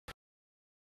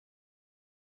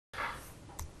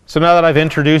So now that I've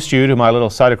introduced you to my little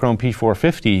cytochrome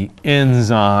P450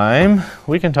 enzyme,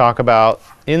 we can talk about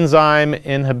enzyme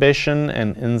inhibition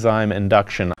and enzyme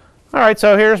induction. All right,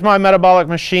 so here's my metabolic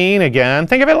machine again.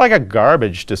 Think of it like a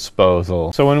garbage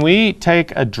disposal. So when we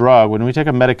take a drug, when we take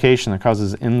a medication that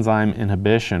causes enzyme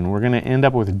inhibition, we're going to end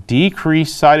up with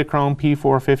decreased cytochrome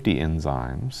P450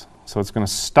 enzymes. So it's going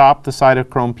to stop the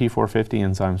cytochrome P450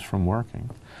 enzymes from working.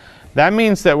 That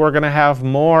means that we're going to have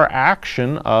more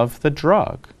action of the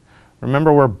drug.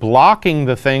 Remember, we're blocking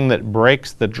the thing that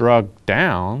breaks the drug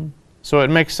down, so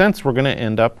it makes sense we're going to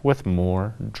end up with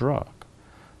more drug.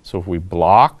 So if we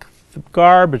block the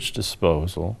garbage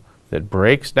disposal that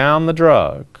breaks down the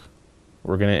drug,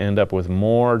 we're going to end up with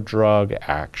more drug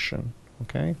action.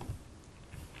 Okay?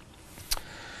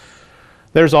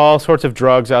 There's all sorts of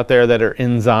drugs out there that are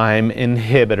enzyme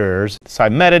inhibitors.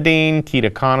 Cimetidine,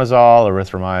 ketoconazole,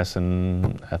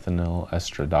 erythromycin, ethinyl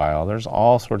estradiol. There's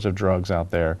all sorts of drugs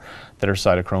out there that are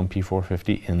cytochrome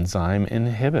P450 enzyme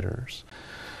inhibitors.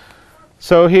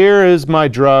 So here is my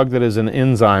drug that is an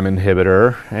enzyme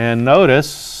inhibitor, and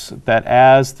notice that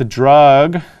as the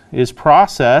drug is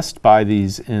processed by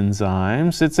these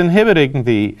enzymes, it's inhibiting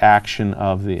the action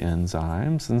of the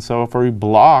enzymes. And so if we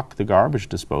block the garbage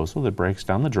disposal that breaks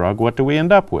down the drug, what do we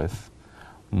end up with?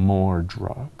 More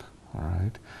drug. All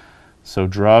right? So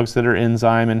drugs that are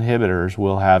enzyme inhibitors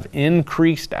will have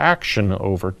increased action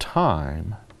over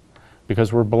time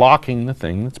because we're blocking the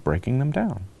thing that's breaking them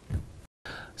down.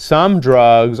 Some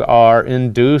drugs are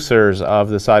inducers of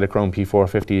the cytochrome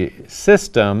P450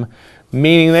 system,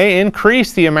 meaning they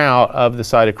increase the amount of the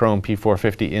cytochrome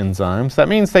P450 enzymes. That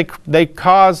means they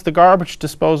cause the garbage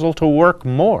disposal to work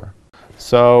more.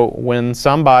 So when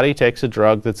somebody takes a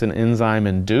drug that's an enzyme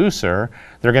inducer,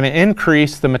 they're going to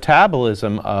increase the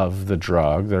metabolism of the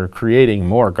drug. They're creating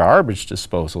more garbage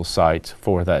disposal sites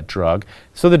for that drug.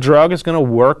 So the drug is going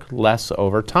to work less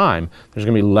over time. There's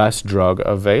going to be less drug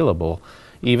available.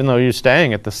 Even though you're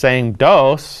staying at the same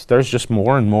dose, there's just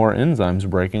more and more enzymes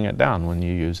breaking it down when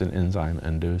you use an enzyme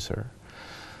inducer.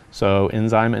 So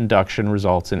enzyme induction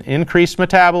results in increased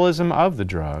metabolism of the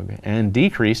drug and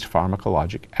decreased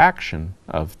pharmacologic action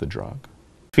of the drug.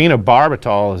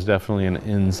 Phenobarbital is definitely an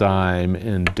enzyme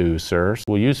inducer.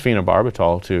 We'll use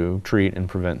phenobarbital to treat and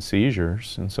prevent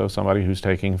seizures. And so somebody who's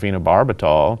taking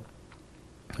phenobarbital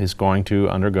is going to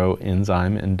undergo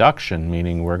enzyme induction,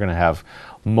 meaning we're going to have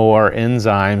more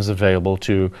enzymes available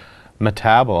to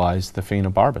metabolize the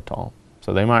phenobarbital.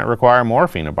 So they might require more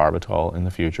phenobarbital in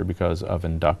the future because of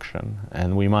induction.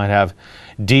 And we might have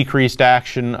decreased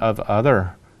action of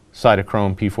other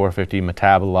cytochrome P450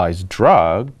 metabolized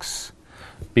drugs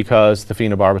because the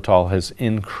phenobarbital has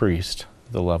increased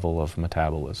the level of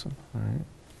metabolism.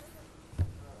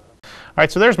 All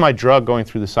right, so there's my drug going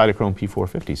through the cytochrome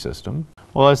P450 system.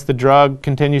 Well, as the drug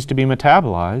continues to be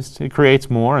metabolized, it creates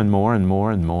more and more and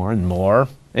more and more and more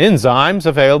enzymes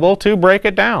available to break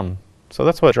it down. So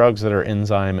that's what drugs that are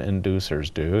enzyme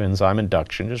inducers do. Enzyme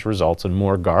induction just results in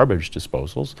more garbage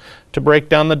disposals to break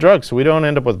down the drug. So we don't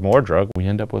end up with more drug, we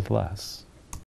end up with less.